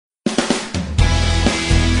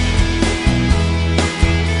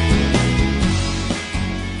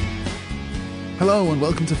Hello and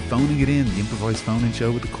welcome to Phoning It In, the improvised phone-in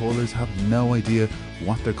show where the callers have no idea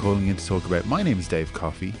what they're calling in to talk about. My name is Dave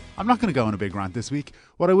Coffey. I'm not going to go on a big rant this week.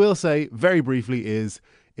 What I will say very briefly is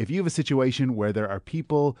if you have a situation where there are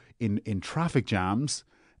people in traffic jams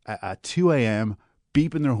at 2 a.m.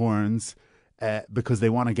 beeping their horns because they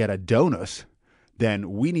want to get a donut,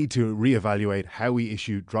 then we need to reevaluate how we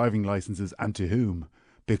issue driving licenses and to whom,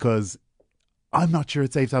 because I'm not sure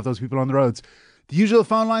it's safe to have those people on the roads. The usual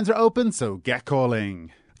phone lines are open, so get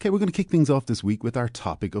calling. Okay, we're going to kick things off this week with our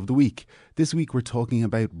topic of the week. This week we're talking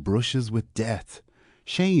about brushes with death.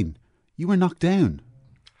 Shane, you were knocked down.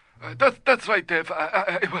 That's right, Dave.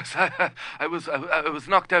 I was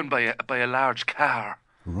knocked down by a large car.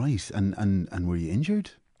 Right, and were you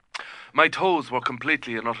injured? My toes were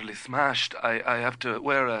completely and utterly smashed. I have to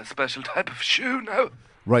wear a special type of shoe now.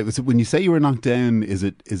 Right, so when you say you were knocked down,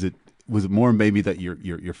 was it more maybe that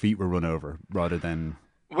your feet were run over rather than?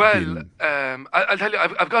 Well, I'll tell you,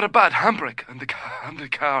 I've got a bad handbrake on the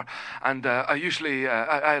car, and I usually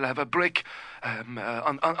I'll have a brake on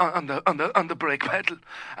the brake pedal,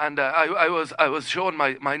 and I was showing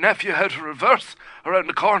my nephew how to reverse around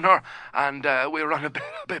the corner, and we were on a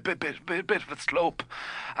bit of a slope,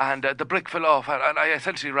 and the brake fell off, and I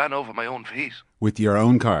essentially ran over my own feet. With your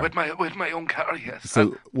own car? With my own car, yes.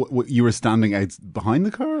 So you were standing out behind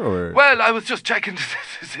the car, or? Well, I was just checking to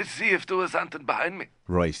see if there was anything behind me.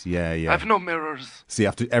 Right, yeah. I have no mirrors. So you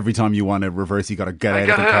have to, every time you want to reverse, you got to get out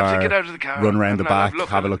of the car, run around the back,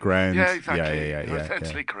 have a look around. Yeah, exactly. Yeah. You're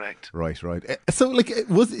essentially correct. Right. So,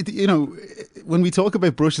 was it, when we talk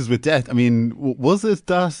about brushes with death, I mean, was it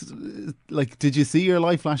that, did you see your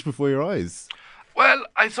life flash before your eyes? Well,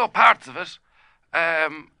 I saw parts of it.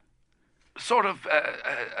 Sort of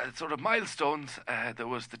milestones. There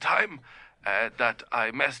was the time that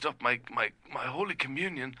I messed up my Holy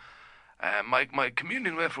Communion. My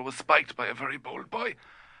communion wafer was spiked by a very bold boy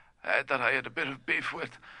that I had a bit of beef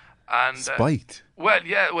with. And spiked? Well,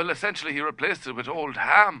 essentially he replaced it with old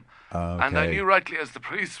ham. Okay. And I knew rightly as the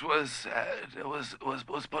priest was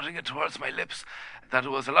putting it towards my lips that it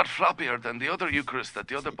was a lot floppier than the other Eucharist that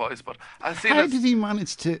the other boys. But I see. How did he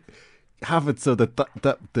manage to have it so that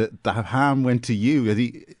the ham went to you?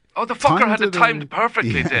 Oh, the fucker had it timed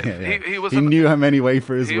perfectly, Dave. Yeah. He knew how many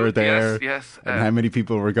wafers were there, yes, and how many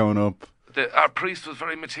people were going up. Our priest was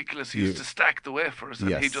very meticulous. He used to stack the wafers,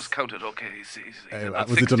 and he just counted. Okay, he's was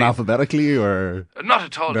 16. it done alphabetically, or not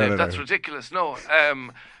at all, Dave? No. That's ridiculous. No,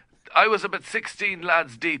 I was about 16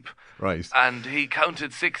 lads deep, right? And he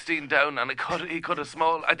counted 16 down, and he cut a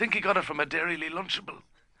small. I think he got it from a Dairyly Lunchable.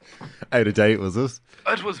 Out of date, was it?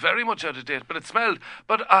 It was very much out of date, but it smelled.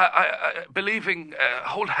 But I believing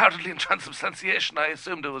wholeheartedly in transubstantiation, I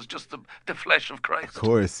assumed it was just the flesh of Christ. Of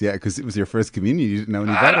course, yeah, because it was your first communion. You didn't know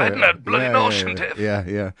any better. I hadn't had bloody notion, Dave.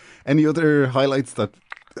 Yeah. Any other highlights or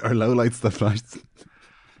lowlights that flashed?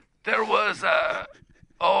 There was,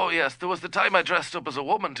 there was the time I dressed up as a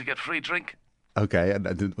woman to get free drink. Okay, and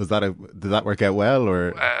did that work out well,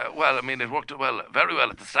 or? Well, I mean, it worked very well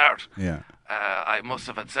at the start. Yeah. I must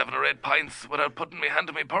have had 7 or 8 pints without putting my hand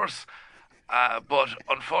in my purse. But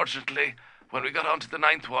unfortunately, when we got on to the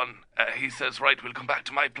 9th one, he says, right, we'll come back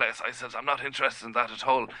to my place. I says, I'm not interested in that at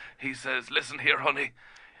all. He says, listen here, honey,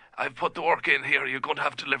 I've put the work in here. You're going to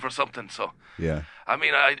have to deliver something. So, yeah. I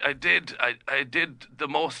mean, I did the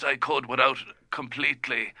most I could without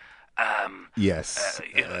completely...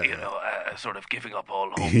 sort of giving up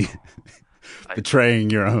all hope. Betraying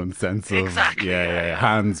your own sense of... Exactly. Yeah.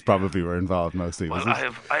 Hands probably were involved mostly, well, I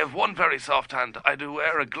have one very soft hand. I do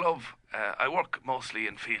wear a glove. I work mostly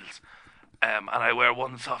in fields. And I wear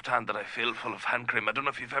one soft hand that I fill full of hand cream. I don't know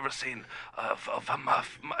if you've ever seen of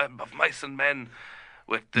Mice and Men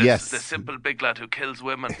with the simple big lad who kills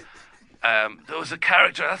women. There was a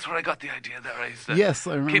character, that's where I got the idea there. I used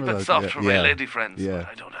to I remember keep it that. soft for my lady friends, but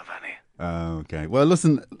I don't have any. Okay. Well,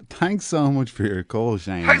 listen, thanks so much for your call,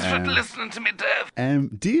 Shane. Thanks for listening to me,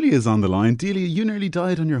 Dave. Delia's on the line. Delia, you nearly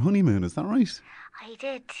died on your honeymoon, is that right? I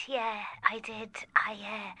did, yeah, I did.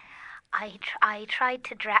 I tried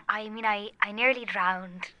to drown. I mean, I nearly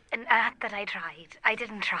drowned. And not that I tried. I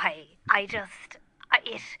didn't try. I just...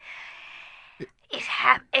 It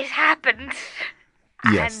happened.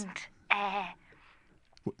 Yes.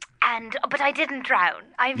 But I didn't drown.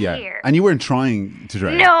 I'm here. And you weren't trying to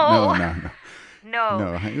drown.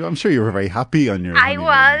 No. I'm sure you were very happy on your honeymoon.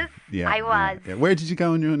 I was. Yeah. Where did you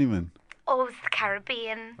go on your honeymoon? Oh, it was the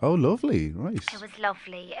Caribbean. Oh, lovely. Right. It was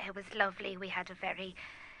lovely. We had a very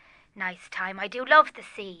nice time. I do love the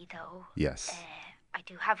sea, though. Yes. I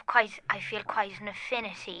feel quite an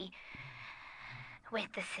affinity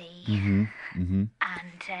with the sea.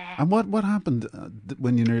 And what happened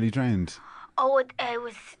when you nearly drowned? Oh, it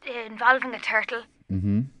was involving a turtle.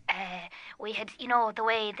 Mm-hmm. We had, the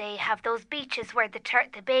way they have those beaches where the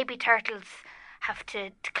baby turtles have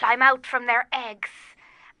to climb out from their eggs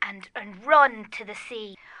and run to the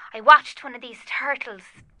sea. I watched one of these turtles,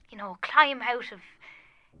 climb out of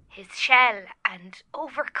his shell and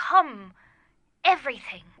overcome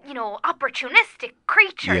everything. Opportunistic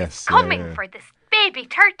creatures coming for this baby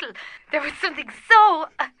turtle. There was something so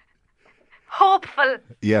hopeful.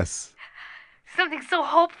 Yes. Something so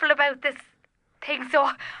hopeful about this thing.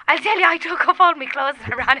 So I'll tell you, I took off all my clothes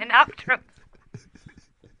and I ran in after him.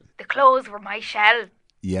 The clothes were my shell.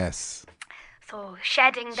 Yes. So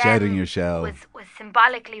shedding your shell was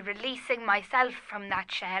symbolically releasing myself from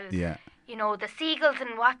that shell. Yeah. The seagulls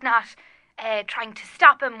and whatnot trying to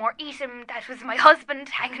stop him or eat him. That was my husband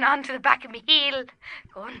hanging on to the back of my heel,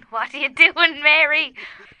 going, "What are you doing, Mary?"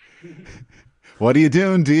 What are you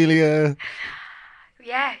doing, Delia?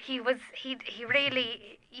 Yeah, he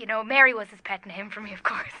really, Mary was his pet name for me, of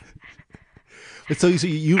course. So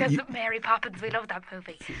you because Mary Poppins, we love that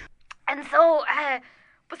movie. And so,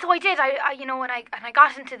 but so I did. I when I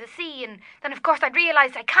got into the sea, and then of course I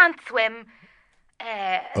realised I can't swim.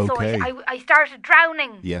 So I started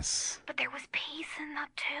drowning. Yes. But there was peace in that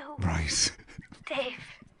too. Right.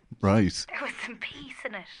 Dave. Right. There was some peace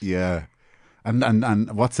in it. Yeah.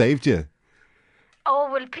 And what saved you?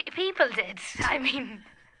 Oh, well, people did. I mean,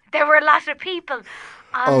 there were a lot of people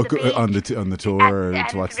on the beach. On the tour and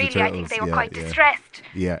to watch really, the turtles. I think they were quite distressed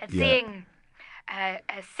at yeah. seeing a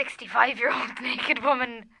 65-year-old naked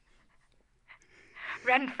woman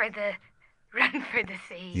run for the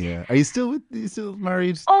sea. Yeah. Are you still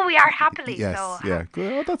married? Oh, we are happily. Yes. So Yeah.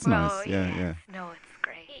 Good. Oh, that's nice. Yeah. No, it's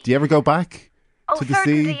great. Do you ever go back to the sea?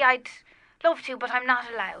 Certainly, I'd love to, but I'm not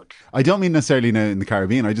allowed. I don't mean necessarily now in the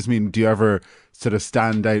Caribbean. I just mean, do you ever sort of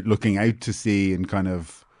stand out looking out to sea and kind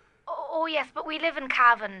of... Oh yes, but we live in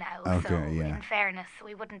Cavan now, Okay, so yeah. in fairness,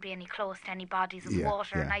 we wouldn't be any close to any bodies of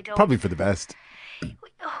water, and I don't... Probably for the best.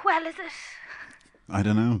 Well, is it? I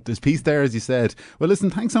don't know. There's peace there, as you said. Well, listen,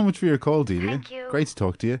 thanks so much for your call, Delia. Thank you. Great to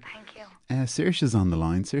talk to you. Thank you. Saoirse's on the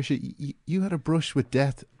line. Saoirse, you had a brush with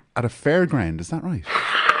death at a fairground, is that right?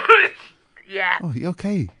 Yeah. Oh, you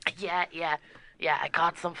okay? Yeah. I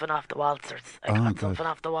caught something off the waltzers.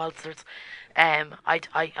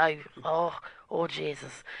 Oh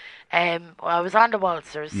Jesus. I was on the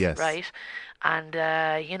waltzers, yes. right? And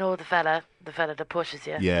the fella that pushes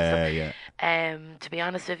you. Yeah. To be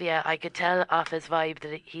honest with you, I could tell off his vibe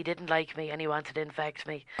that he didn't like me and he wanted to infect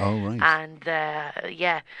me. Oh, right. And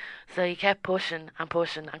so he kept pushing and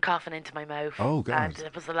coughing into my mouth. Oh, God. And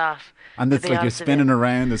it was a lot. And it's like you're spinning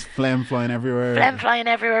around, there's phlegm flying everywhere.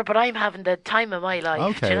 But I'm having the time of my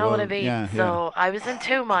life. Okay, Do you know what I mean? Yeah, so I was in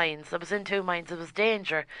two minds. It was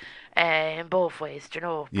danger. In both ways, do you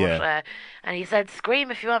know? But, and he said, "Scream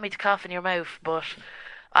if you want me to cough in your mouth," but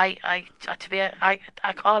all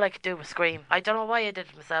I could do was scream. I don't know why I did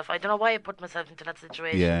it myself. I don't know why I put myself into that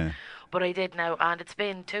situation. Yeah. But I did now, and it's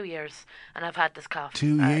been 2 years, and I've had this cough.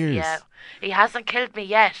 2 years? Yeah. He hasn't killed me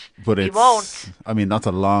yet. But he won't. I mean, that's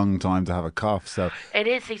a long time to have a cough, so... It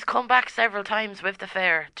is. He's come back several times with the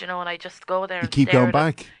fair, do you know, and I just go there and keep stare going at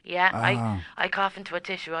him. back? Yeah, I cough into a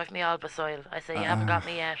tissue off me albasoil. I say, "You haven't got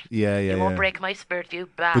me yet. Yeah. You won't break my spirit, you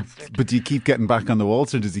bastard." But do you keep getting back on the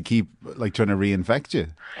waltz, or does he keep, like, trying to reinfect you?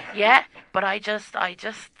 Yeah, but I just...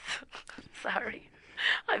 Sorry.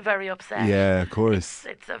 I'm very upset. Yeah, of course.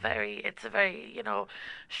 It's a very,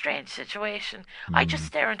 strange situation. I just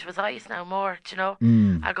stare into his eyes now more, do you know?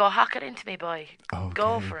 I go, "Hock it into me, boy. Okay.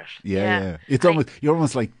 Go for it." Yeah. You're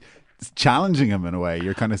almost like challenging him in a way.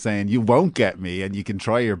 You're kind of saying, "You won't get me, and you can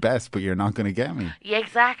try your best, but you're not going to get me." Yeah,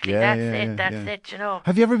 exactly. That's it, you know.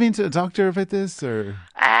 Have you ever been to a doctor about this, or?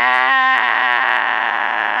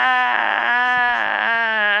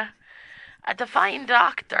 A defined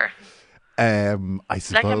doctor. I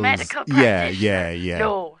suppose. Like a medical practitioner. Yeah.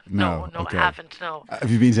 No, okay. I haven't, no. Have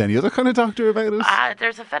you been to any other kind of doctor about it?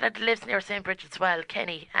 There's a fella that lives near St. Bridget's Well,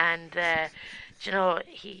 Kenny, and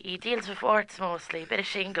he deals with warts mostly, a bit of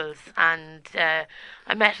shingles, and I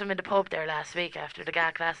met him in the pub there last week after the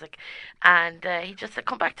GA Classic, and he just said,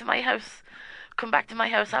 come back to my house,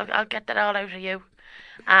 I'll get that all out of you.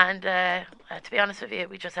 And to be honest with you,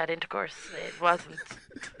 we just had intercourse. It wasn't...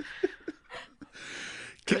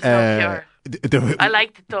 There was no cure. I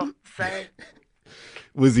liked it though, so...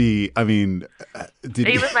 Was he, I mean...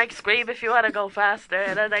 he was like, "Scream if you want to go faster,"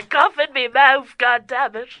 and I was like, "Cough in me mouth, god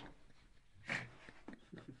damn it."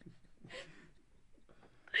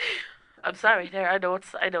 I'm sorry there, I know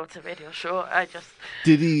it's a radio show, I just...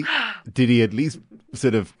 Did he at least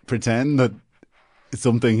sort of pretend that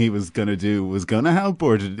something he was going to do was going to help,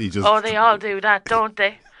 or did he just... Oh, they all do that, don't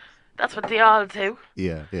they? That's what they all do.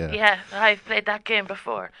 Yeah. Yeah, I've played that game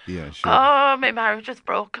before. Yeah, sure. Oh, my marriage is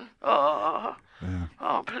broken. Oh, Yeah.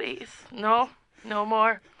 oh, please. No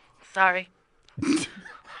more. Sorry.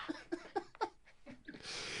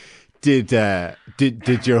 Did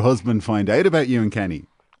your husband find out about you and Kenny?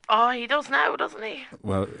 Oh, he does now, doesn't he?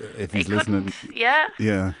 Well, if he's He listening... couldn't. Yeah.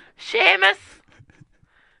 Yeah. Seamus,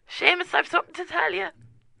 I've something to tell you.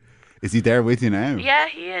 Is he there with you now? Yeah,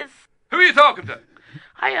 he is. Who are you talking to?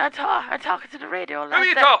 I'm talking to the radio. Who are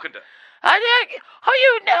you talking to? Are you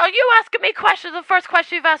asking me questions? The first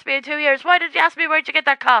question you've asked me in 2 years. Why did you ask me where'd you get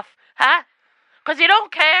that cough? Huh? Because you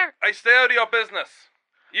don't care. I stay out of your business.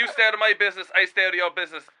 You stay out of my business, I stay out of your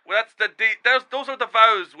business. Well, those are the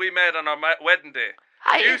vows we made on our wedding day.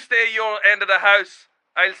 You stay your end of the house,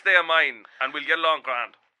 I'll stay on mine, and we'll get along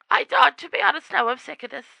grand. To be honest now, I'm sick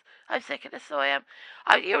of this. So I am.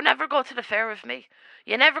 You never go to the fair with me.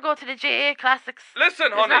 You never go to the GA Classics.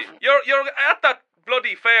 Listen, There's honey, nothing. you're at that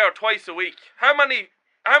bloody fair twice a week. How many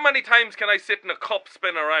times can I sit in a cup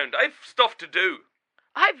spin around? I've stuff to do.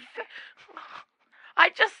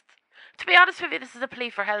 To be honest with you, this is a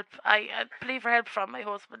plea for help. A plea for help from my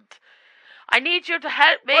husband. I need you to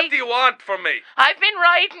help me. What do you want from me? I've been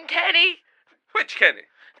riding Kenny. Which Kenny?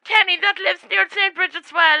 Kenny that lives near St.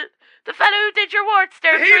 Bridget's Well. The fellow who did your warts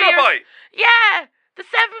there. The healer boy? Yeah, the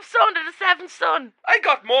seventh son. I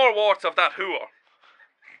got more warts of that hooer.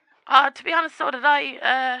 To be honest, so did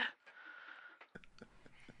I.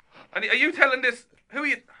 And are you telling this? Who are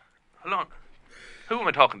you? Hold on. Who am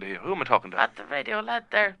I talking to here? Who am I talking to? At the radio lad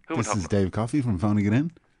there. Who am I This talking is to? Dave Coffey from Phoning It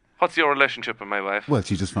In. What's your relationship with my wife? Well,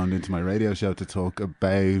 she just phoned into my radio show to talk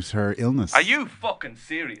about her illness. Are you fucking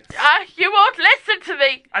serious? You won't listen to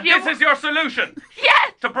me. And this is your solution?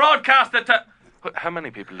 Yes. To broadcast it to... How many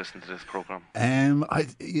people listen to this programme? The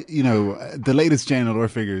latest JNLR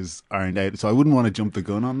figures aren't out, so I wouldn't want to jump the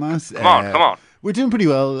gun on that. Come on. We're doing pretty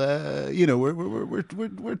well. We're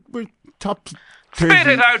top 30. Spit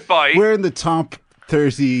it out, boy. We're in the top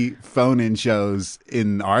 30 phone-in shows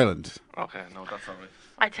in Ireland. Okay, no, that's all right.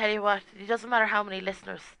 I tell you what, it doesn't matter how many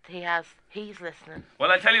listeners he has. He's listening.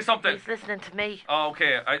 Well, I tell you something. He's listening to me. Oh,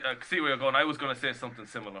 okay, I see where you're going. I was going to say something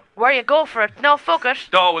similar. Where you go for it? No, fuck it.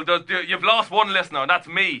 No, well, you've lost one listener, and that's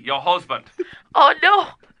me, your husband. Oh no!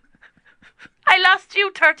 I lost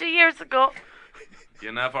you 30 years ago.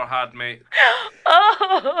 You never had me.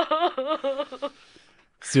 Oh!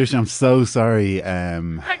 Seriously, I'm so sorry.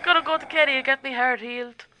 I'm gonna go to Kenny and get me heart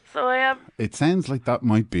healed. So I am. It sounds like that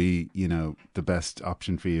might be, the best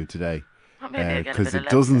option for you today. Because it of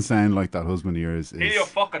doesn't sound like that husband of yours is... In your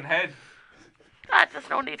fucking head. There's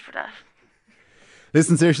no need for that.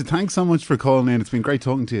 Listen, Saoirse, thanks so much for calling in. It's been great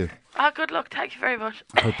talking to you. Good luck. Thank you very much.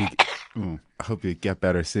 I hope you get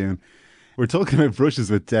better soon. We're talking about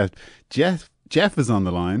brushes with Jeff. Jeff is on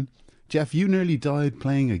the line. Jeff, you nearly died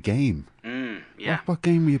playing a game. Yeah. What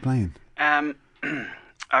game were you playing?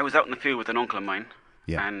 I was out in the field with an uncle of mine.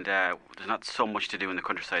 Yeah. And there's not so much to do in the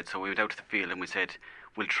countryside, so we went out to the field and we said,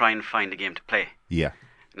 we'll try and find a game to play. Yeah.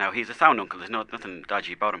 Now, he's a sound uncle. There's nothing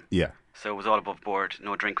dodgy about him. Yeah. So it was all above board.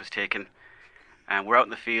 No drink was taken. And we're out in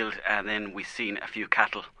the field, and then we seen a few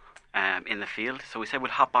cattle in the field. So we said,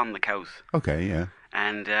 we'll hop on the cows. Okay, yeah.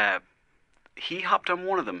 And he hopped on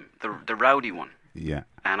one of them, the rowdy one. Yeah.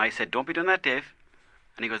 And I said, don't be doing that, Dave.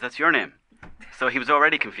 And he goes, that's your name. So he was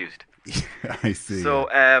already confused. I see. So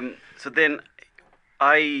so then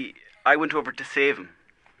I went over to save him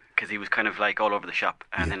because he was kind of like all over the shop,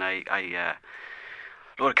 and then I a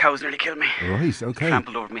load of cows nearly killed me. Right, okay.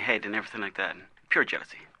 Trampled over my head and everything like that. And pure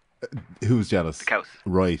jealousy. Who was jealous? The cows.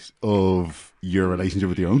 Right, of your relationship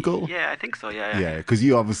with your uncle? Yeah, I think so. Yeah. Yeah, because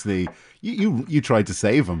you obviously you tried to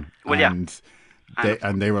save him. Well, yeah.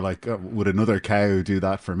 And they were like, would another cow do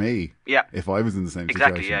that for me? Yeah. If I was in the same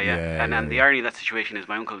Exactly. situation? Yeah. And the irony of that situation is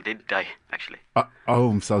my uncle did die actually. Oh,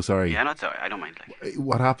 I'm so sorry. Yeah, no, it's alright. I don't mind.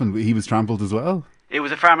 What happened? He was trampled as well? It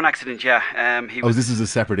was a farming accident. Yeah. He was. This is a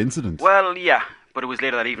separate incident. Well, yeah, but it was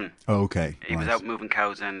later that evening. Oh, okay. He was out moving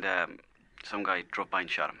cows, and some guy drove by and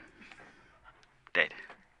shot him. Dead.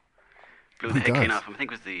 Blew the head clean off him. I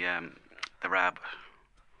think it was the Rab.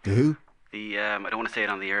 The who? I don't want to say it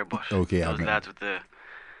on the air, but okay, those lads with the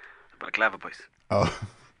balaclava boys. Oh,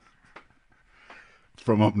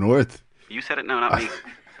 from up north. You said it now, not me.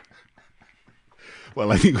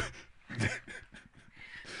 Well, I think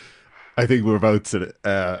we're both sort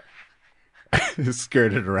of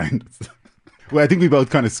skirted around. Well, I think we both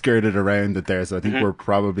kind of skirted around it there, so I think we're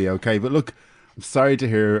probably okay. But look, I'm sorry to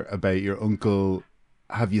hear about your uncle.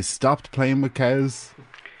 Have you stopped playing with cows?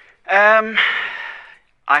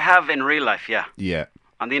 I have in real life, yeah. Yeah.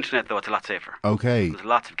 On the internet, though, it's a lot safer. Okay. There's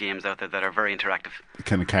lots of games out there that are very interactive.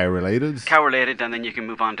 Kind of cow related? Cow related, and then you can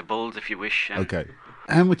move on to bulls if you wish. And Okay.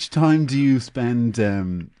 How much time do you spend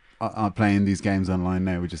playing these games online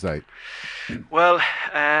now, would you say? Well,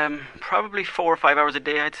 probably 4 or 5 hours a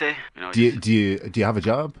day, I'd say. Do you have a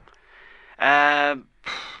job?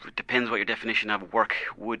 It depends what your definition of work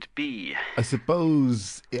would be. I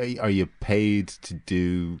suppose, are you paid to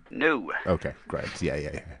do... No. Okay, great.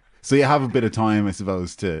 Yeah. So you have a bit of time, I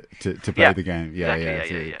suppose, to play the game. Yeah.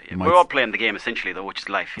 Exactly, yeah. We're all playing the game, essentially, though, which is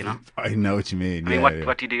life, you know? I know what you mean. I mean,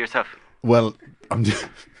 what do you do yourself? Well, I'm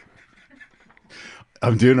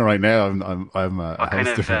doing it right now. I'm a what kind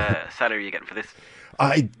host of salary are you getting for this?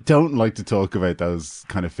 I don't like to talk about those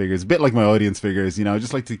kind of figures. A bit like my audience figures, I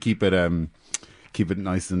just like to keep it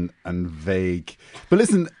nice and vague. But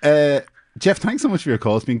listen, Jeff, thanks so much for your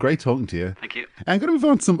call. It's been great talking to you. Thank you. I'm going to move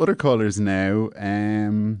on to some other callers now.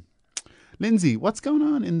 Lindsay, what's going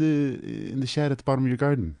on in the shed at the bottom of your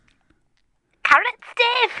garden? Carrots,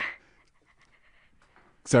 Dave.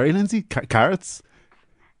 Sorry, Lindsay, carrots.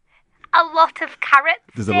 A lot of carrots.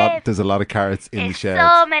 Dave. There's a lot of carrots in the shed.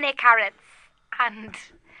 So many carrots, and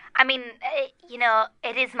I mean,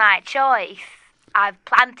 it is my choice. I've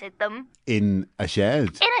planted them in a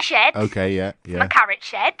shed. In a shed. Okay, yeah. My carrot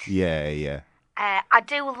shed. Yeah. I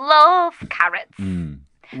do love carrots.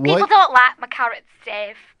 People don't like my carrots,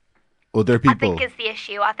 Dave. Other people. I think is the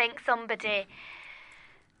issue. I think somebody.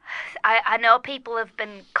 I know people have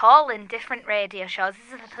been calling different radio shows.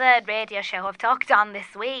 This is the third radio show I've talked on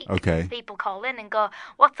this week. Okay. People call in and go,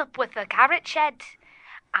 "What's up with the carrot shed?"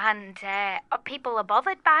 And people are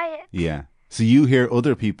bothered by it. Yeah. So you hear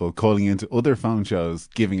other people calling into other phone shows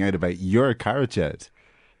giving out about your carrot shed.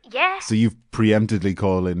 Yeah. So you've preemptively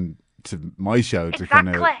called in to my show to kind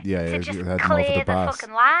of to just clear the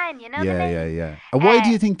fucking line, you know what I mean? Yeah. And why do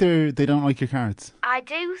you think they don't like your carrots? I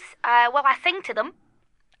do. Well, I sing to them.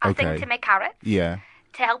 I sing to my carrots. Yeah.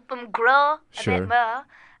 To help them grow a bit more.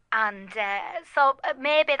 And so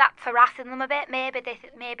maybe that's harassing them a bit. Maybe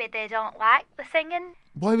they don't like the singing.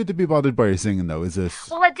 Why would they be bothered by your singing though? Is it?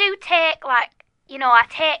 Well, I do take I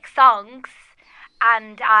take songs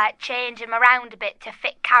and I change them around a bit to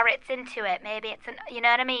fit carrots into it. Maybe it's you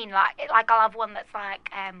know what I mean? Like I'll have one that's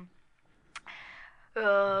like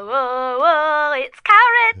oh, it's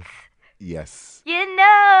carrots. Yes. You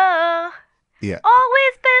know. Yeah.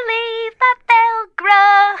 Always believe that they'll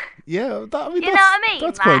grow. Yeah, know what I mean?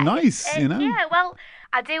 That's quite nice, Yeah, well,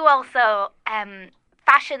 I do also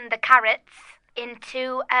fashion the carrots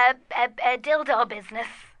into a dildo business.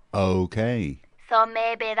 Okay. So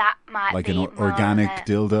maybe that might like be an organic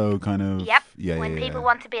dildo kind of. Yep. Yeah. When people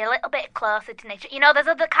want to be a little bit closer to nature, there's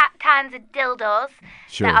other kinds of dildos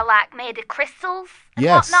that are like made of crystals and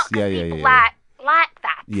whatnot. People like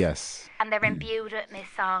that. Yes. And they're imbued with my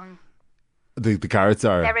song. The carrots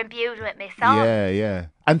are. They're imbued with my song. Yeah.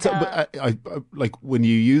 And so, but I like when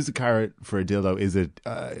you use a carrot for a dildo, is it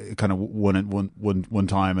kind of one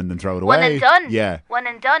time and then throw it away? One and done. Yeah. One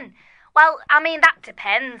and done. Well, I mean, that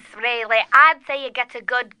depends, really. I'd say you get a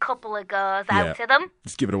good couple of goes out of them.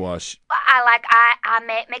 Just give it a wash. I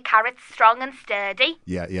make my carrots strong and sturdy.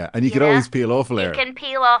 Yeah. And you can always peel off a layer. You can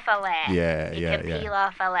peel off a layer. Yeah. You can peel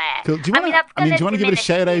off a layer. Cool. Do you want to give it a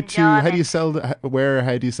shout out to, how do you sell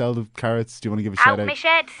the carrots? Do you want to give a shout out? Out my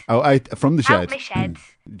shed. Oh, from the shed. Out my shed.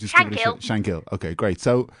 Just Shankill. Shankill. Okay, great.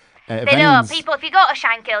 So, they know, people, if you go to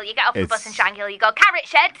Shankill, you get off the bus in Shankill, you go, carrot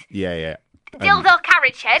shed. Yeah. Dildo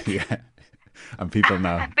carrot shed. Yeah. And people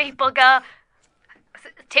know. And people go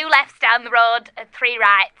 2 lefts down the road and 3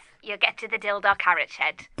 rights. You get to the dildo carrot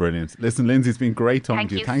shed. Brilliant. Listen, Lindsay, it's been great talking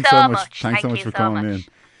to you. Thanks so much. Thanks so much for calling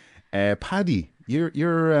in. Paddy,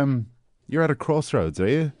 you're at a crossroads, are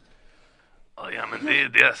you? I am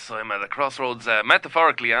indeed. Yes, I'm at a crossroads,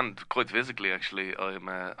 metaphorically and quite physically. Actually, I'm.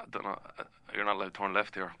 I don't know. You're not allowed to turn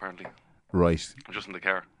left here, apparently. Right. I'm just in the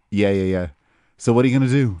car. Yeah. So what are you going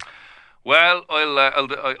to do? Well,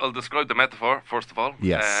 I'll describe the metaphor first of all.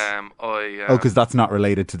 Yes. Because that's not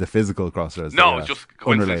related to the physical crossroads. No, it's just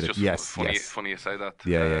coincidence. Unrelated. Yes. Funny you say that.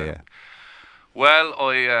 Yeah. Well,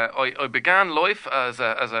 I began life as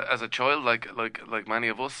a child, like many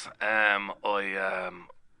of us. I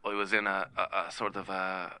was in a sort of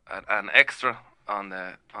an extra on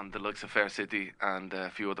the likes of Fair City and a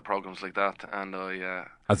few other programs like that, and I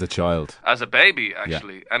as a child, as a baby,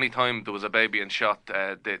 actually, anytime there was a baby in shot,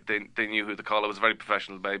 they knew who to call. I was a very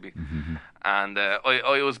professional baby, and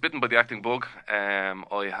I was bitten by the acting bug. I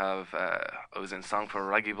was in Song for a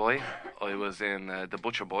Raggy Boy. I was in The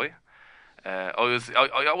Butcher Boy. I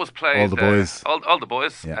always played all the boys. All the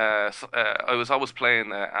boys. Yeah. I was always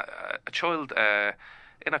playing a child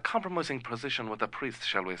in a compromising position with a priest,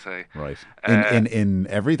 shall we say. Right. In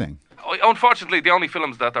everything. Unfortunately, the only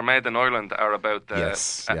films that are made in Ireland are about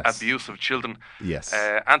Yes. abuse of children. Yes.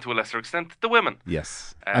 And to a lesser extent, the women.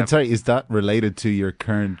 Yes. And sorry, is that related to your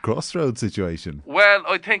current Crossroads situation? Well,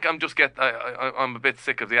 I think I'm a bit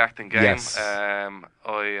sick of the acting game. Yes.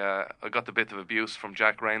 I got a bit of abuse from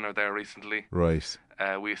Jack Rayner there recently. Right.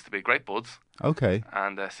 We used to be great buds. Okay.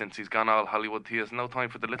 And since he's gone all Hollywood, he has no time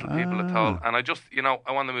for the little people at all. And I just,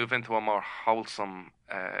 I want to move into a more wholesome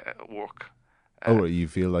work. You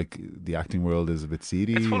feel like the acting world is a bit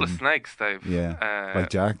seedy? It's full of snakes, Dave. Yeah. Like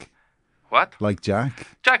Jack? What? Like Jack?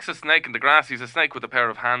 Jack's a snake in the grass. He's a snake with a pair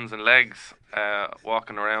of hands and legs,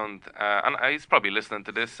 walking around. And he's probably listening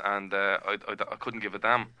to this, and I couldn't give a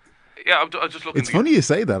damn. Yeah, I was just looking. It's funny you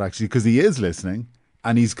say that, actually, because he is listening.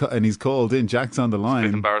 And he's called in. Jack's on the line. It's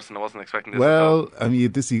a bit embarrassing. I wasn't expecting this. Well, I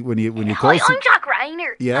mean, when you call. Hi, I'm Jack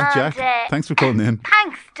Rayner. Yeah, and, Jack. Thanks for calling in.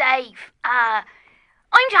 Thanks, Dave.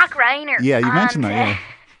 I'm Jack Rayner. Yeah, you mentioned that. Yeah.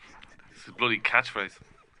 It's a bloody catchphrase.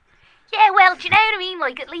 Yeah, well, do you know what I mean?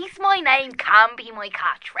 Like, at least my name can be my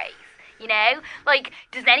catchphrase. You know, like,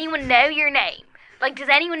 does anyone know your name? Like, does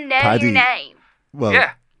anyone know Paddy. your name? Well,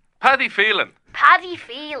 Yeah, Paddy Phelan. Paddy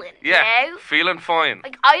Phelan. Yeah, You know? feeling fine.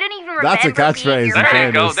 Like, I don't even remember. That's a being catchphrase, your in There man.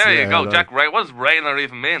 you go. fairness, There you go. like- Jack Ray. What does Rayner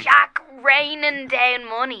even mean? Jack raining down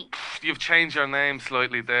money. You've changed your name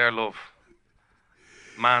slightly there, love.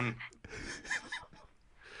 Man.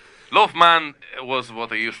 Love Man was what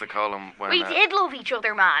they used to call him when. We did love each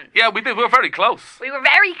other, man. Yeah, we did. We were very close. We were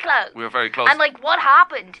very close. We were very close. And like, what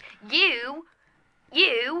happened? You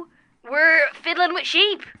were fiddling with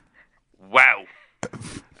sheep. Wow.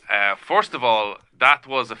 First of all, that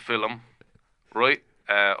was a film, right?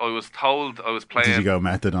 I was told I was playing. Did you go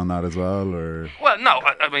method on that as well, or? Well, no.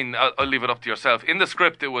 I mean, I'll leave it up to yourself. In the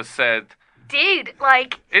script, it was said. Dude,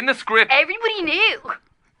 like, In the script. everybody knew.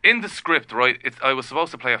 In the script, right? I was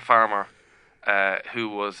supposed to play a farmer who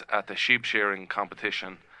was at the sheep shearing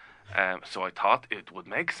competition. So I thought it would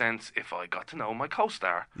make sense if I got to know my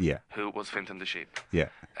co-star, Yeah. who was Fintan the sheep. Yeah.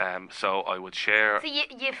 So I would share. So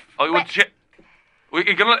you I would.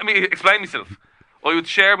 You're gonna let me explain myself. I would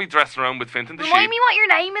share me dressing around with Fintan the sheep. Remind me what your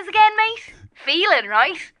name is again, mate. Feeling,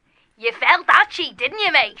 right? You felt that sheep, didn't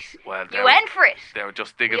you, mate? Well, you went for it. They were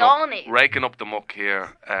just digging We all up, knew. raking up the muck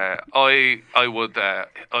here. I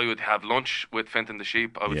would have lunch with Fintan the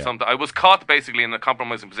sheep. Yeah. I was caught basically in a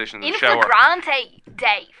compromising position in In the shower. flagrante,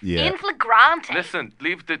 Dave. Yeah. In flagrante. Listen,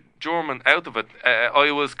 leave the German out of it.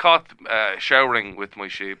 I was caught showering with my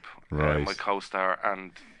sheep, Right. my co-star,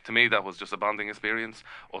 and to me that was just a bonding experience.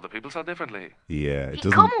 Other people saw differently. Yeah. It He'd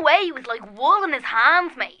doesn't. come away with like wool in his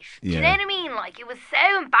hands, mate. Do you Yeah. know what I mean? Like, it was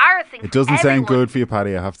so embarrassing. It doesn't for sound everyone. good for you,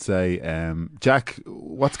 Paddy. I have to say, Jack.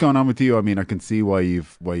 What's going on with you? I mean, I can see why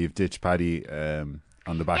you've ditched Paddy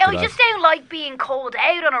on the back Yeah, of I that. just don't like being called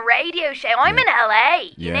out on a radio show. I'm in LA,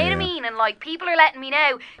 you know what I mean? And like, people are letting me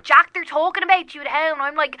know, Jack, they're talking about you at home. And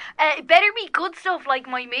I'm like, it better be good stuff like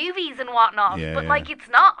my movies and whatnot. Yeah, but yeah. like, it's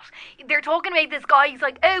not. They're talking about this guy, he's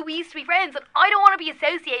like, oh, we used to be friends. And I don't want to be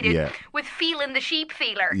associated Yeah. with feeling the sheep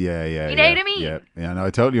feeler. Yeah. You know what I mean? Yeah. No, I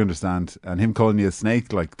totally understand. And him calling you a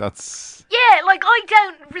snake, like that's. Yeah, like, I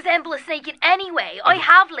don't resemble a snake in any way. I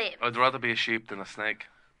have limbs. I'd rather be a sheep than a snake.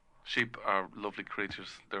 Sheep are lovely creatures.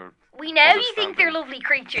 We know you think they're lovely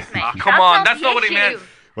creatures, mate. Ah, come on, that's the not what he issue. meant.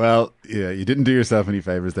 Well, yeah, you didn't do yourself any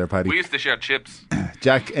favors there, Paddy. We used to share chips.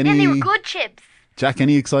 Jack, Yeah, they were any good chips. Jack,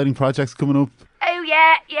 any exciting projects coming up? Oh,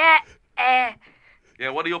 yeah. Yeah,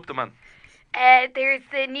 what are you up to, man? There's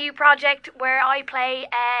the new project where I play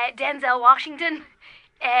Denzel Washington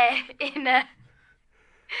in a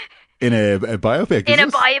In a biopic, is In a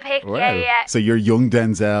it? biopic, Wow. yeah. So you're young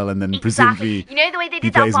Denzel, and then exactly. presumably You know the way they he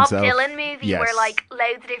did that plays Bob himself. Dylan movie Yes. where like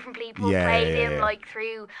loads of different people Yeah, played yeah, him yeah. like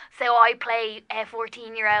through. So I play a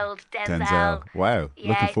 14-year-old Denzel. Denzel. Wow, Yeah,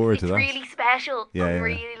 looking forward to it's that. really special. Yeah, I'm yeah.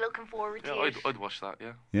 really looking forward to Yeah, it. I'd watch that,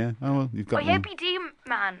 yeah. Yeah. Oh well, you've got I one. hope you do,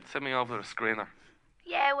 man. Send me over a screener.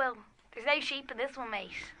 Yeah, well, there's no sheep in this one, mate.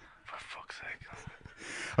 For fuck's sake.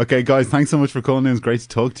 Okay, guys, thanks so much for calling in. It's great to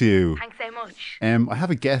talk to you. Thanks so much. I have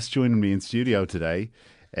a guest joining me in studio today.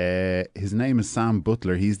 His name is Sam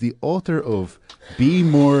Butler. He's the author of Be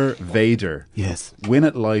More Vader. Yes, Win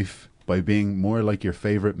at life by being more like your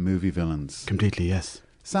favourite movie villains. completely, yes.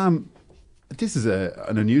 Sam, this is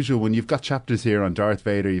an unusual one. You've got chapters here on Darth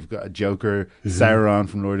Vader. You've got a Joker, Sauron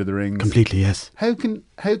from Lord of the Rings. Completely, yes. How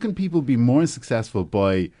can people be more successful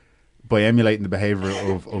by emulating the behaviour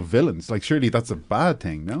of villains? Like, surely that's a bad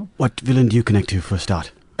thing, no? What villain do you connect to for a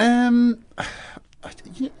start?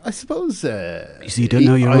 I suppose. You see, you don't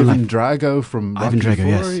know your own Ivan life. Drago from Rocky Ivan Drago, 4,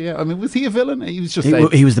 yes. yeah. I mean, was he a villain? He was just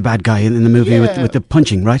He was the bad guy in the movie Yeah. with the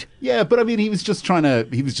punching, right? yeah, but I mean, he was just trying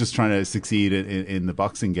to succeed in the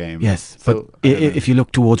boxing game. Yes. So But if you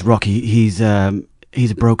look towards Rocky, he's a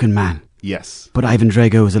broken man. yes, But Ivan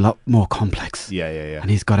Drago is a lot more complex. yeah.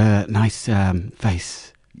 And he's got a nice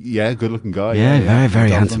face. Yeah, good-looking guy. Yeah, very, very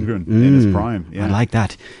Dolph handsome. Lundgren in his prime. Yeah. I like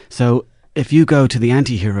that. So if you go to the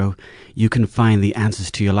anti-hero, you can find the answers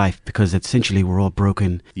to your life because essentially we're all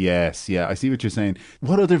broken. Yes, yeah, I see what you're saying.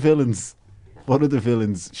 What other villains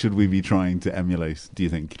should we be trying to emulate, do you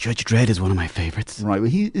think? Judge Dredd is one of my favourites. Right, well,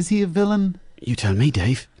 is he a villain? You tell me,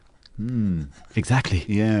 Dave. Exactly.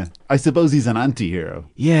 Yeah. I suppose he's an anti-hero.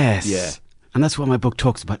 Yes. Yeah. And that's what my book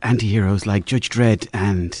talks about, anti-heroes like Judge Dredd,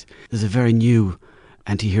 and there's a very new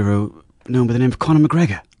anti-hero known by the name of Conor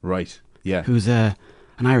McGregor, Right, yeah. who's an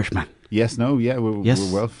Irishman. Yes, no, yeah, we're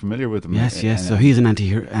well familiar with him. Yes, yes. So he's an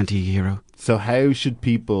anti-hero. So how should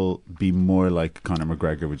people be more like Conor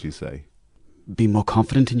McGregor, would you say? Be more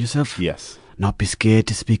confident in yourself. Yes. Not be scared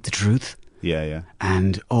to speak the truth. Yeah.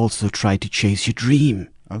 And also try to chase your dream.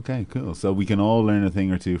 Okay, cool. So we can all learn a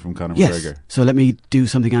thing or two from Conor Yes. McGregor. So let me do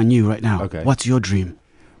something on you right now. Okay. What's your dream?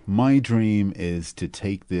 My dream is to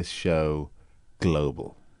take this show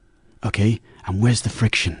global. Okay. And where's the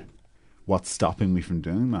friction? What's stopping me from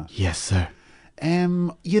doing that? Yes, sir.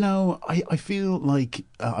 I feel like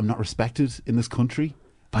I'm not respected in this country.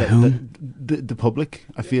 By whom? The public.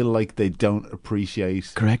 I feel like they don't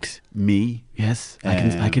appreciate Correct. me. Yes.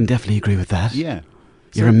 I can definitely agree with that. Yeah.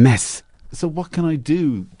 You're a mess. So what can I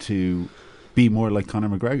do to be more like Conor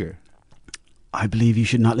McGregor? I believe you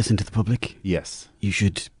should not listen to the public. Yes. You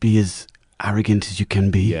should be as arrogant as you can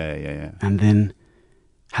be. Yeah. And then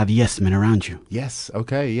have yes men around you. Yes.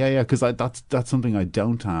 Okay. Yeah. Because that's something I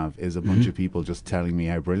don't have is a bunch of people just telling me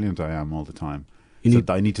how brilliant I am all the time.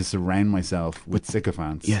 I need to surround myself with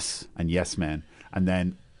sycophants. Yes. And yes men, and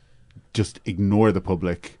then just ignore the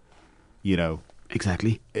public.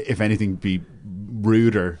 Exactly. If anything, be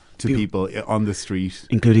ruder to people on the street,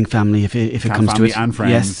 Including family if it comes to family it. and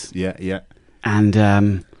friends. Yes. Yeah. And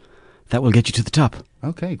that will get you to the top.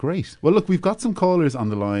 Okay, great. Well, look, we've got some callers on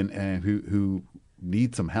the line who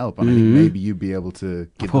need some help, and I think maybe you'd be able to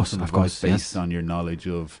give them some advice based on your knowledge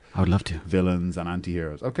of I would love to. villains and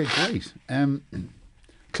anti-heroes. Okay, great.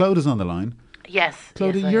 Claude is on the line. Yes.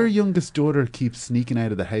 Claude, yes, I your am. youngest daughter keeps sneaking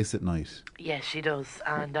out of the house at night. Yes, she does.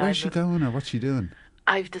 And Where's she going, or what's she doing?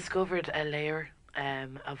 I've discovered a layer,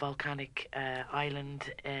 a volcanic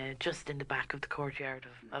island just in the back of the courtyard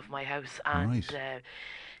of my house, and Right.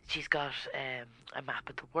 she's got a map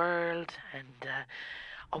of the world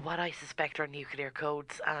and what I suspect are nuclear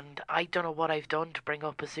codes, and I don't know what I've done to bring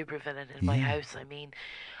up a supervillain in my house. I mean,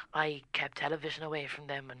 I kept television away from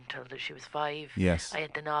them until she was 5. Yes. I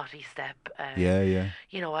had the naughty step. Yeah.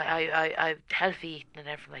 You know, I healthy eating and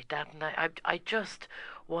everything like that, and I just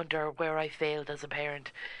wonder where I failed as a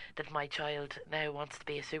parent, that my child now wants to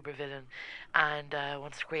be a supervillain and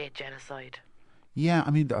wants to create genocide. Yeah,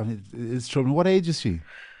 I mean, it's troubling. What age is she?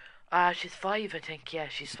 She's 5, I think. Yeah,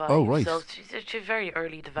 she's 5. Oh, right. So she's a very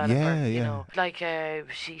early developer. Yeah, You yeah. know, like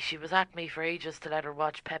she was at me for ages to let her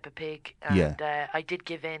watch Peppa Pig, and I did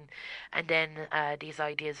give in. And then these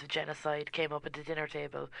ideas of genocide came up at the dinner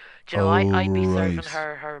table. Do you know, I'd be serving right.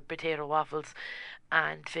 her potato waffles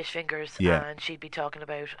and fish fingers, Yeah. and she'd be talking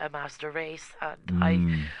about a master race, and I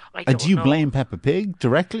don't And do you know. blame Peppa Pig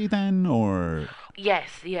directly then, or? Yes,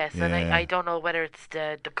 and Yeah. I don't know whether it's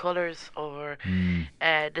the colours or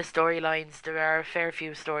the storylines. There are a fair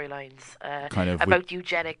few storylines Kind of about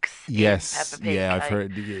eugenics. Yes, in Peppa Pig. yeah, I've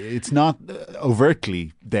heard. It's not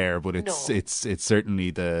overtly there, but it's No. it's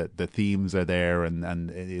certainly the themes are there, and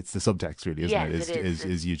it's the subtext really, isn't Yes, it? it is.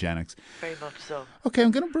 Is eugenics. Very much so. Okay,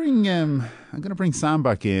 I'm gonna bring Sam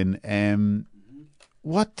back in.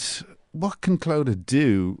 What can Clodagh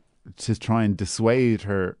do to try and dissuade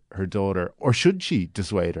her daughter, or should she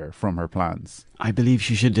dissuade her from her plans? I believe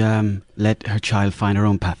she should let her child find her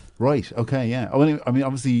own path. Right. Okay. Yeah. I mean,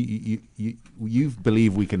 obviously, you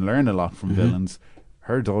believe we can learn a lot from villains.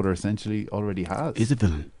 Her daughter essentially already has. Is a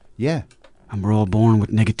villain. Yeah. And we're all born with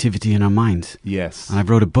negativity in our minds. Yes. And I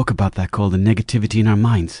wrote a book about that called The Negativity in Our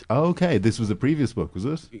Minds. Okay. This was a previous book, was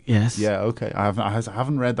it? Yes. Yeah. Okay. I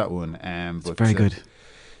haven't read that one. It's But very good.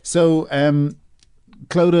 So,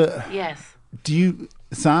 Clodagh, Yes. do you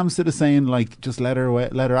Sam's sort of saying like, just let her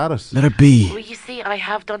at it. Let her be. Well, you see, I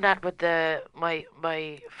have done that with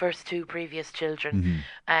my first two previous children,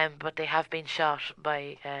 but they have been shot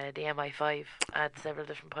by the MI5 at several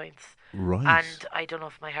different points. Right. And I don't know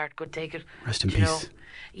if my heart could take it. Rest in Do you peace. know?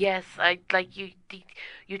 Yes,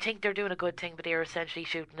 you think they're doing a good thing, but they're essentially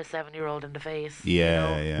shooting a 7-year-old in the face. Yeah,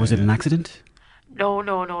 you know? yeah. Was it an accident?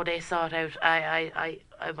 No, they sought out.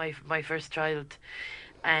 My first child.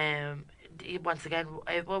 Once again,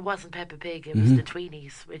 it wasn't Peppa Pig. It was the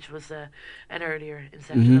Tweenies, which was an earlier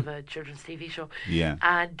inception of a children's TV show. Yeah.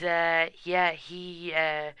 And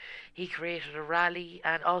he created a rally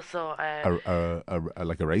and also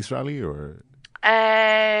Like a race rally or?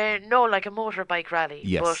 no, like a motorbike rally.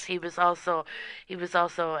 Yes. But he was also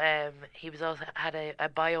had a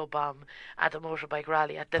bio bomb at the motorbike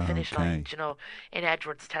rally at the finish line, you know, in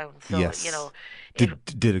Edwardstown. So Yes. you know,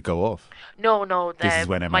 Did it go off? no. This is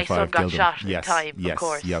when my MI5 son got killed him. shot Yes, in time. yes, of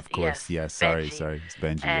course. yeah, of course. Yes, sorry, Benji. it's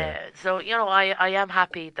Benji. Yeah. So you know, I am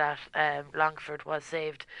happy that Longford was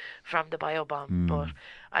saved from the bio bomb, but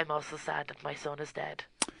I'm also sad that my son is dead.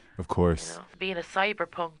 Of course. You know, being a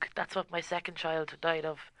cyberpunk, that's what my second child died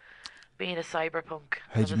of. Being a cyberpunk.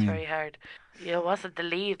 How It do was you mean? very hard. You know, wasn't a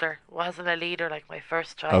leader like my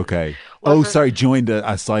first child. Okay. Wasn't- Joined a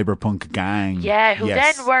cyberpunk gang. Yeah, who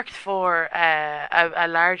Yes. then worked for a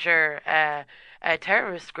larger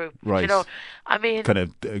terrorist group. Right. You know, I mean, Kind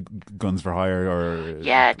of guns for hire or.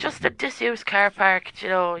 yeah, just a disused car park. You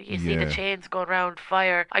know, you see Yeah. the chains going round,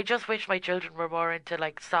 fire. I just wish my children were more into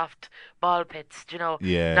like soft ball pits. You know,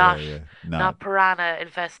 Yeah, not yeah. not piranha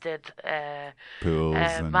infested Pools.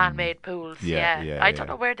 and- man-made pools. Yeah, Yeah, yeah, I don't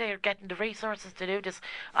yeah. know where they're getting the resources to do this.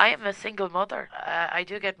 I am a single mother. I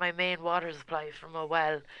do get my main water supply from a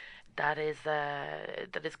well that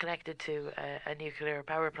is connected to a nuclear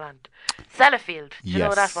power plant. Sellafield. Do you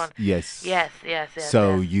know that one? Yes. Yes.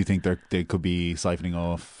 So yes. you think they could be siphoning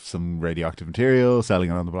off some radioactive material, selling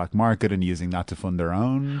it on the black market, and using that to fund their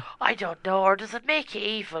own? I don't know. Or does it make you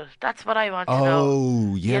evil? That's what I want to know.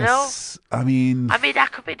 Oh, yes. I mean, that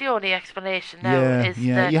could be the only explanation now. yeah, is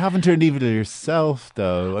yeah. the, You haven't turned evil yourself,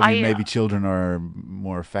 though. I mean, I- maybe children are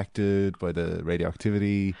more affected by the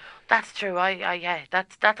radioactivity. That's true.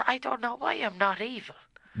 That's I don't know why I'm not evil.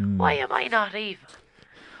 Why am I not evil?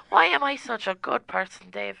 Why am I such a good person,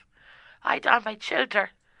 Dave? I'm my children.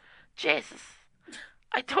 Jesus,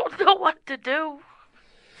 I don't know what to do.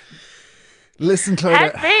 Listen,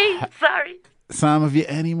 Clodagh. Help me! Sorry. Sam, have you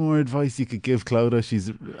any more advice you could give Clodagh? She's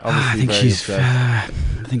obviously I think very she's. upset.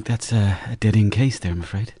 I think that's a dead end case there, I'm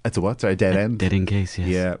afraid. It's a what? Sorry, dead end? Dead end case, yes.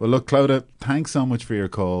 Yeah. Well, look, Clodagh, thanks so much for your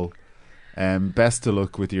call. Best of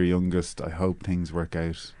luck with your youngest. I hope things work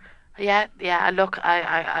out. Yeah. Look,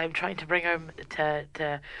 I'm trying to bring her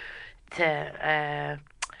to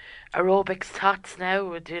aerobics tots now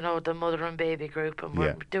with, you know, the mother and baby group, and we're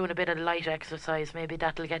Yeah. doing a bit of light exercise. Maybe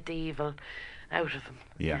that'll get the evil out of him.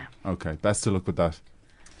 Yeah. Okay. Best of luck with that.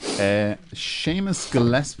 Seamus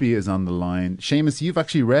Gillespie is on the line. Seamus, you've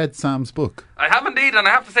actually read Sam's book. I have indeed, and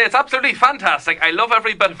I have to say it's absolutely fantastic. I love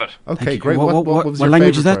every bit of it. Okay, you. great. What- What was what your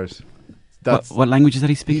language is favourite that? part? That's What language is that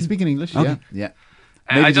he's speaking? he's speaking English. Okay. Yeah.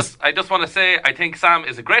 Maybe I just want to say I think Sam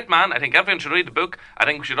is a great man. I think everyone should read the book. I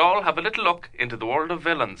think we should all have a little look into the world of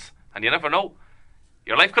villains. And you never know,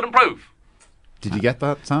 your life could improve. Did you get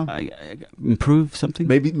that, Sam? Improve something?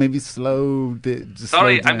 Maybe slow.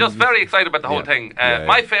 Sorry, I'm just very excited about the whole Yeah. thing. Yeah.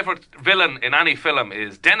 My favourite villain in any film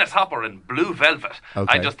is Dennis Hopper in Blue Velvet.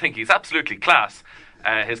 Okay. I just think he's absolutely class.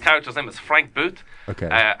 His character's name is Frank Booth. Okay.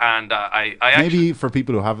 And I actually... Maybe for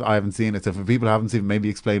people who I haven't seen it. So for people who haven't seen it, maybe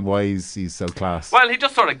explain why he's so class. Well, he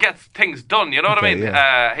just sort of gets things done, you know what I Okay, mean?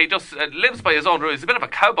 yeah. He just lives by his own rules. He's a bit of a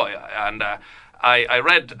cowboy, and I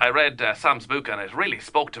read Sam's book, and it really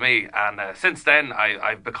spoke to me. And since then,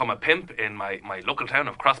 I've become a pimp in my local town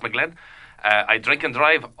of Crossmaglen. I drink and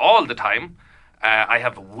drive all the time. I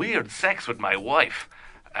have weird sex with my wife,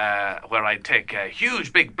 where I take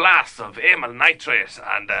huge big blasts of amyl nitrate,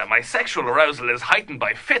 and my sexual arousal is heightened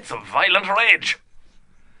by fits of violent rage.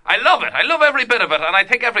 I love it. I love every bit of it, and I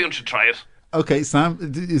think everyone should try it. Okay, Sam,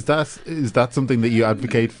 is that something that you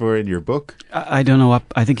advocate for in your book? I don't know.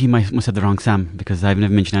 I think he must have the wrong Sam, because I've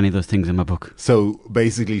never mentioned any of those things in my book. So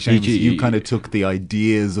basically, Seamus, you You- kind of took the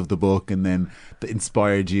ideas of the book and then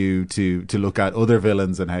inspired you to look at other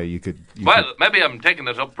villains and how you could. Well, maybe I'm taking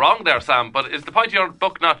it up wrong there, Sam, but is the point of your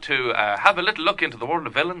book not to have a little look into the world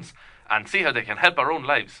of villains and see how they can help our own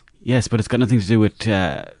lives? Yes, but it's got nothing to do with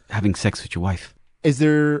having sex with your wife. Is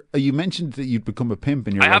there? You mentioned that you'd become a pimp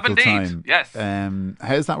in your I have local indeed, time. yes.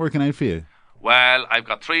 How's that working out for you? Well, I've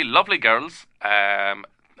got 3 lovely girls.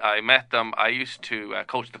 I met them. I used to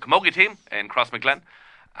coach the camogie team in Crossmaglen.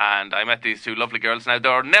 and I met these two lovely girls. Now,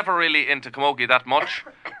 they're never really into camogie that much,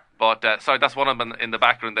 but, sorry, that's one of them in the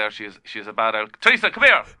background there. She's a bad out. Teresa, come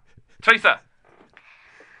here! Teresa!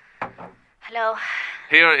 Hello.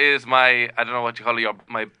 Here is my, I don't know what you call it,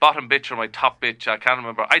 my bottom bitch or my top bitch. I can't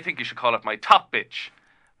remember. I think you should call it my top bitch.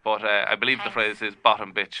 But I believe the phrase is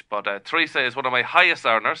bottom bitch. But Teresa is one of my highest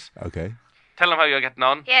earners. Okay. Tell them how you're getting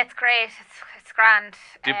on. Yeah, it's great. It's grand.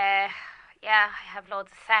 Yeah, I have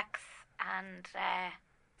loads of sex and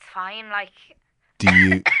it's fine. Like.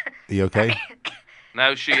 Are you okay?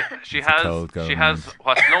 Now she has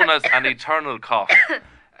what's known as an eternal cough.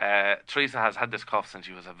 Teresa has had this cough since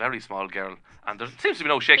she was a very small girl, and there seems to be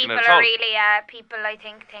no shaking people it at all. People I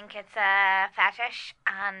think it's a fetish,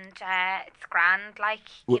 and it's grand. Like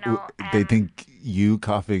they think you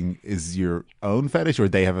coughing is your own fetish, or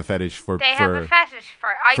they have a fetish for. They have a fetish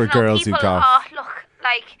for girls people, who cough. Oh, look,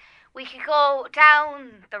 like we could go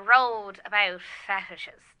down the road about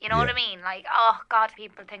fetishes. You know what I mean? Like, oh God,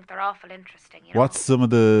 people think they're awful interesting. You know? What's some of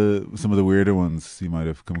the weirder ones you might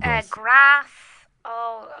have come across? Grass.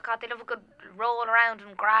 Oh God, they love a good roll around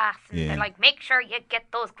in grass, and they're like, make sure you get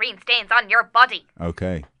those green stains on your body.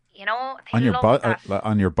 Okay. You know, on your body,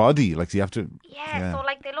 on your body, like so you have to. Yeah, so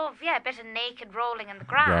like they love a bit of naked rolling in the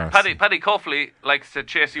grass. Paddy Coffley likes to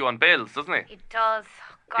chase you on bales, doesn't he? He does.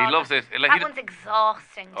 God, he loves it. That one's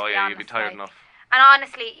exhausting. Oh yeah, you'd be tired enough. And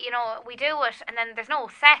honestly, we do it, and then there's no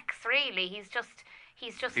sex really. He's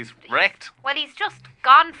wrecked. Well, he's just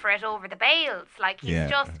gone for it over the bales. Like he's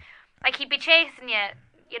just. Like, he'd be chasing you,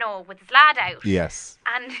 with his lad out. Yes.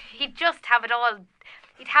 And he'd just have it all,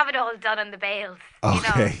 done on the bales.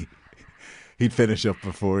 Okay. He'd finish up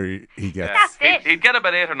before he gets... That's it. He'd get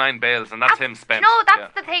about 8 or 9 bales, and that's him spent.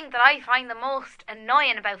 That's the thing that I find the most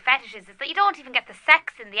annoying about fetishes, is that you don't even get the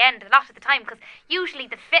sex in the end a lot of the time, because usually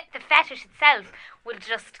the fetish itself will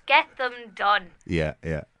just get them done. Yeah.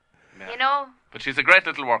 You know? But she's a great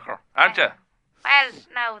little worker, aren't you? Well,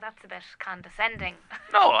 no, that's a bit condescending.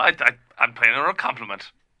 No, I'm paying her a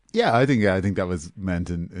compliment. Yeah, I think that was meant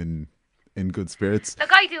in good spirits.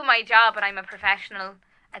 Look, I do my job and I'm a professional.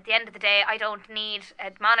 At the end of the day, I don't need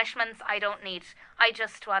admonishments. I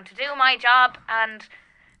just want to do my job, and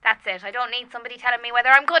that's it. I don't need somebody telling me whether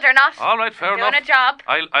I'm good or not. All right, fair enough. Doing a job.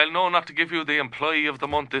 I'll know not to give you the employee of the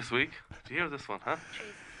month this week. Do you hear this one, huh?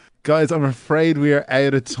 Jeez. Guys, I'm afraid we are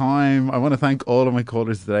out of time. I want to thank all of my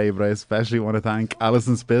callers today, but I especially want to thank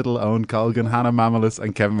Alison Spittle, Owen Colgan, Hannah Mamalis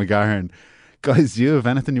and Kevin McGahern. Guys, do you have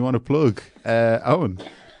anything you want to plug? Owen?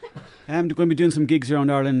 I'm going to be doing some gigs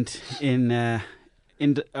around Ireland in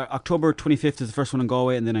October 25th is the first one in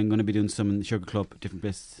Galway, and then I'm going to be doing some in the Sugar Club, different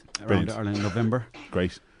places around Ireland in November.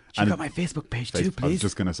 Great. Check out my Facebook page too, please. I was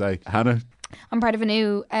just going to say. Hannah? I'm part of a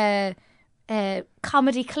new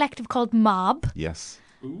comedy collective called Mob. Yes.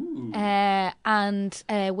 And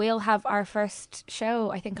we'll have our first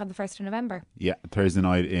show, I think, on the 1st of November. Yeah, Thursday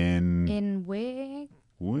night in Wig.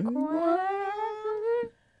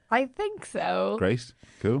 I think so. Great,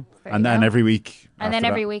 cool. There and then every week. And then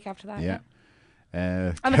every week after that. Yeah.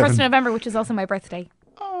 On the 1st of November, which is also my birthday.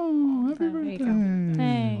 Oh, happy birthday.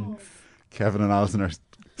 Thanks. Kevin and Alison are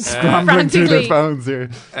scrambling through their phones here.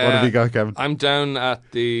 What have you got, Kevin? I'm down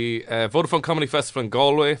at the Vodafone Comedy Festival in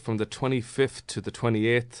Galway from the 25th to the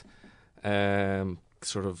 28th.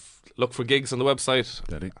 Sort of look for gigs on the website.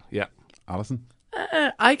 Steady. Yeah. Alison?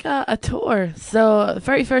 I got a tour. So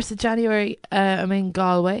 31st of January I'm in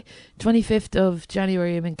Galway. 25th of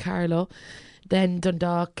January I'm in Carlow. Then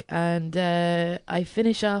Dundalk. And I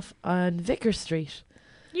finish off on Vicar Street.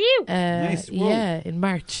 Nice. Yeah, in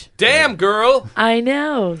March. Damn, girl! I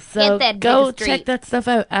know. So go check that stuff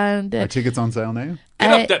out. And are tickets on sale now?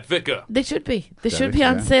 Get up that vicar. They should be. They should be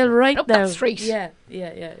on sale right up now. That street. Yeah.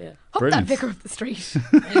 Up Brilliant. that vicar up the street.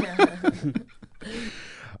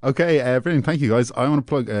 Okay, brilliant. Thank you, guys. I want to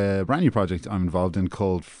plug a brand new project I'm involved in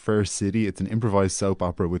called First City. It's an improvised soap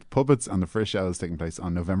opera with puppets, and the first show is taking place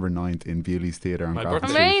on November 9th in Bewley's Theatre on Grafton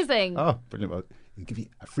Street. Amazing. Oh, brilliant. Well, we'll give you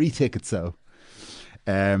a free ticket, so...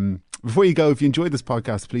 before you go, if you enjoyed this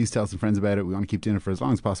podcast, please tell some friends about it. We want to keep doing it for as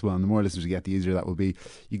long as possible, and the more listeners we get, the easier that will be.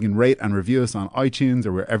 You can rate and review us on iTunes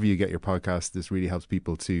or wherever you get your podcasts. This really helps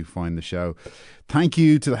people to find the show. Thank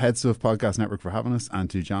you to the Head Stuff Podcast Network for having us, and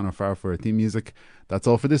to John O'Farrell for our theme music. That's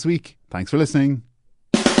all for this week. Thanks for listening.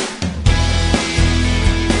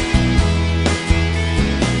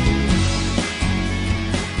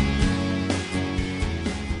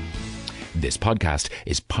 This podcast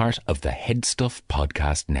is part of the Head Stuff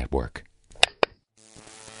Podcast Network.